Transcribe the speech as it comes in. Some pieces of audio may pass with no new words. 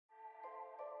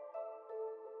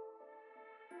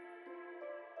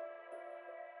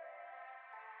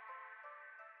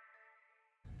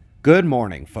Good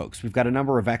morning, folks. We've got a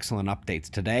number of excellent updates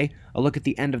today. A look at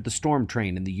the end of the storm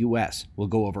train in the U.S. We'll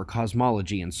go over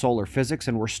cosmology and solar physics,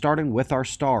 and we're starting with our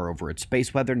star over at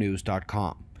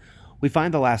spaceweathernews.com. We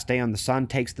find the last day on the Sun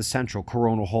takes the central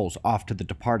coronal holes off to the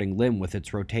departing limb with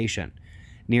its rotation.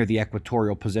 Near the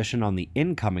equatorial position on the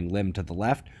incoming limb to the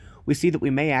left, we see that we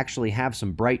may actually have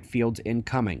some bright fields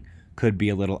incoming. Could be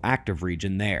a little active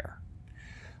region there.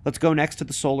 Let's go next to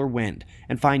the solar wind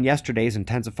and find yesterday's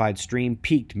intensified stream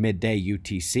peaked midday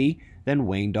UTC, then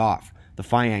waned off. The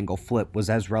phi angle flip was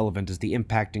as relevant as the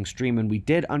impacting stream, and we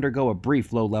did undergo a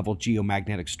brief low-level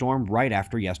geomagnetic storm right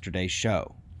after yesterday's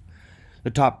show.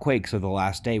 The top quakes of the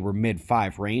last day were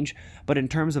mid-5 range, but in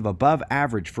terms of above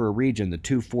average for a region, the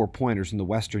two 4-pointers in the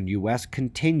western U.S.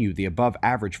 continue the above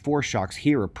average foreshocks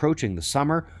here, approaching the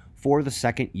summer for the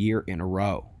second year in a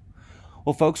row.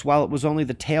 Well, folks, while it was only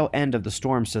the tail end of the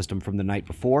storm system from the night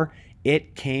before,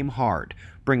 it came hard,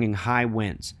 bringing high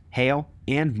winds, hail,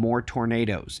 and more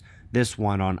tornadoes. This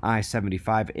one on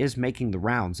I-75 is making the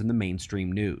rounds in the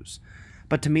mainstream news.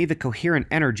 But to me, the coherent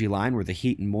energy line where the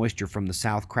heat and moisture from the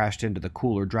south crashed into the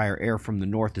cooler, drier air from the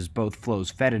north as both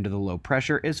flows fed into the low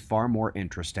pressure is far more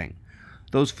interesting.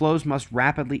 Those flows must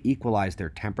rapidly equalize their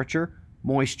temperature,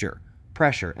 moisture,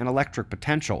 pressure, and electric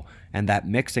potential, and that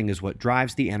mixing is what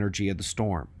drives the energy of the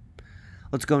storm.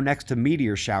 Let's go next to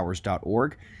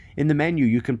meteorshowers.org. In the menu,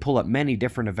 you can pull up many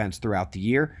different events throughout the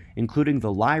year, including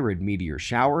the Lyrid meteor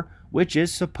shower, which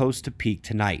is supposed to peak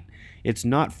tonight. It's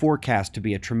not forecast to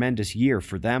be a tremendous year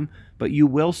for them, but you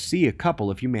will see a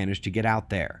couple if you manage to get out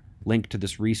there. Link to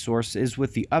this resource is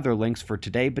with the other links for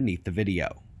today beneath the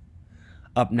video.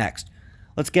 Up next,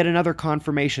 let's get another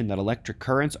confirmation that electric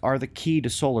currents are the key to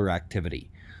solar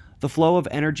activity. The flow of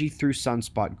energy through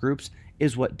sunspot groups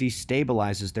is what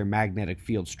destabilizes their magnetic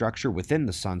field structure within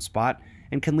the sunspot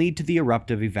and can lead to the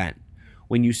eruptive event.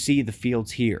 When you see the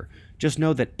fields here, just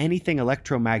know that anything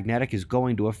electromagnetic is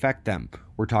going to affect them.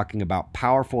 We're talking about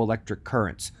powerful electric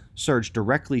currents surge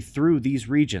directly through these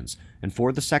regions, and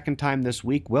for the second time this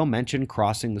week, we'll mention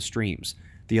crossing the streams.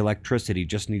 The electricity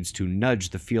just needs to nudge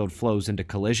the field flows into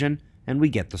collision, and we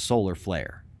get the solar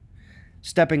flare.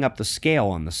 Stepping up the scale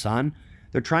on the Sun,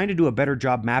 they're trying to do a better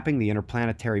job mapping the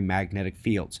interplanetary magnetic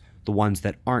fields, the ones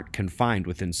that aren't confined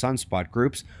within sunspot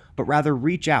groups, but rather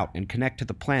reach out and connect to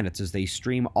the planets as they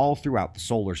stream all throughout the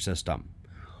solar system.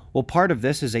 Well, part of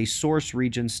this is a source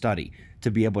region study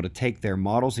to be able to take their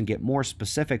models and get more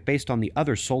specific based on the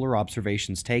other solar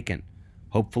observations taken.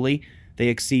 Hopefully, they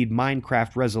exceed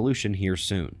Minecraft resolution here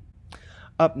soon.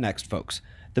 Up next, folks,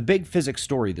 the big physics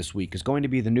story this week is going to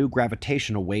be the new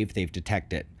gravitational wave they've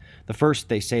detected. The first,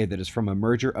 they say, that is from a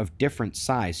merger of different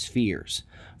size spheres.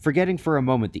 Forgetting for a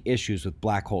moment the issues with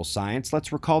black hole science,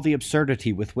 let's recall the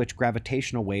absurdity with which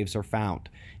gravitational waves are found.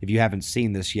 If you haven't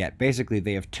seen this yet, basically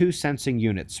they have two sensing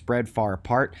units spread far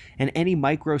apart, and any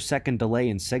microsecond delay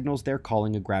in signals they're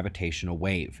calling a gravitational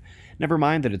wave. Never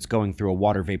mind that it's going through a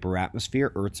water vapor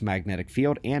atmosphere, Earth's magnetic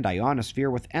field, and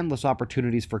ionosphere with endless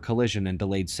opportunities for collision and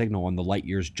delayed signal on the light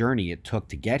year's journey it took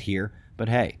to get here, but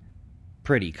hey,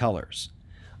 pretty colors.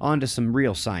 On to some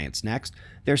real science next.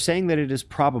 They're saying that it is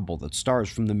probable that stars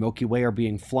from the Milky Way are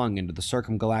being flung into the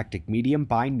circumgalactic medium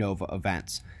by nova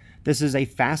events. This is a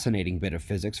fascinating bit of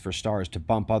physics for stars to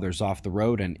bump others off the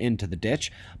road and into the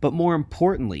ditch, but more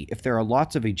importantly, if there are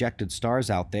lots of ejected stars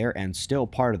out there and still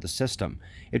part of the system,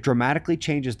 it dramatically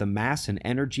changes the mass and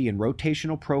energy and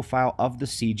rotational profile of the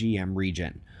CGM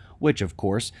region, which, of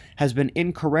course, has been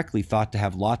incorrectly thought to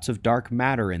have lots of dark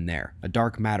matter in there, a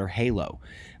dark matter halo.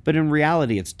 But in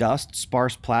reality, it's dust,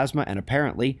 sparse plasma, and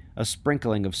apparently a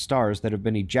sprinkling of stars that have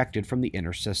been ejected from the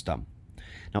inner system.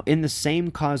 Now, in the same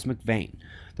cosmic vein,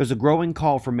 there's a growing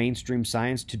call for mainstream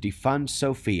science to defund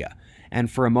SOFIA, and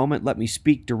for a moment, let me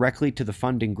speak directly to the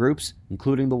funding groups,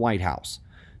 including the White House.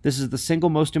 This is the single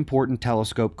most important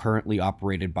telescope currently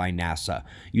operated by NASA.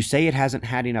 You say it hasn't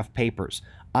had enough papers.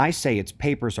 I say its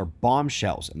papers are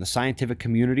bombshells, and the scientific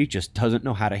community just doesn't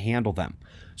know how to handle them.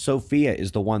 SOFIA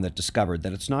is the one that discovered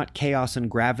that it's not chaos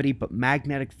and gravity, but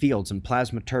magnetic fields and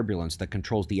plasma turbulence that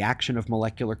controls the action of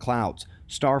molecular clouds,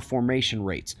 star formation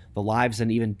rates, the lives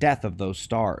and even death of those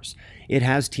stars. It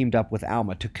has teamed up with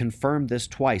ALMA to confirm this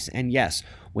twice, and yes,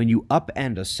 when you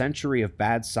upend a century of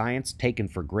bad science taken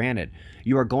for granted,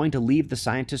 you are going to leave the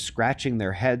scientists scratching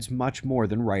their heads much more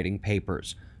than writing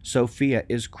papers. SOFIA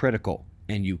is critical,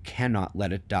 and you cannot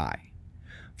let it die.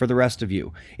 For the rest of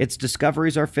you, its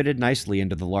discoveries are fitted nicely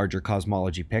into the larger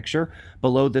cosmology picture.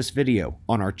 Below this video,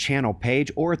 on our channel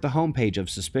page, or at the homepage of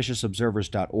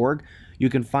suspiciousobservers.org, you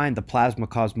can find the Plasma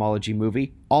Cosmology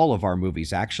movie, all of our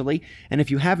movies actually, and if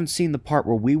you haven't seen the part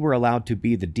where we were allowed to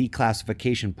be the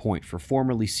declassification point for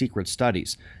formerly secret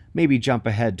studies, maybe jump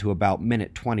ahead to about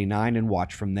minute 29 and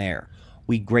watch from there.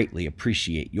 We greatly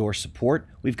appreciate your support.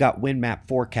 We've got wind map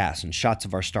forecasts and shots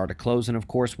of our star to close, and of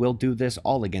course we'll do this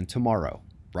all again tomorrow.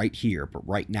 Right here, but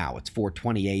right now it's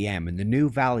 4:20 a.m. in the new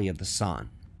Valley of the Sun.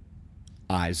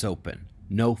 Eyes open,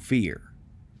 no fear.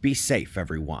 Be safe,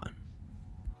 everyone.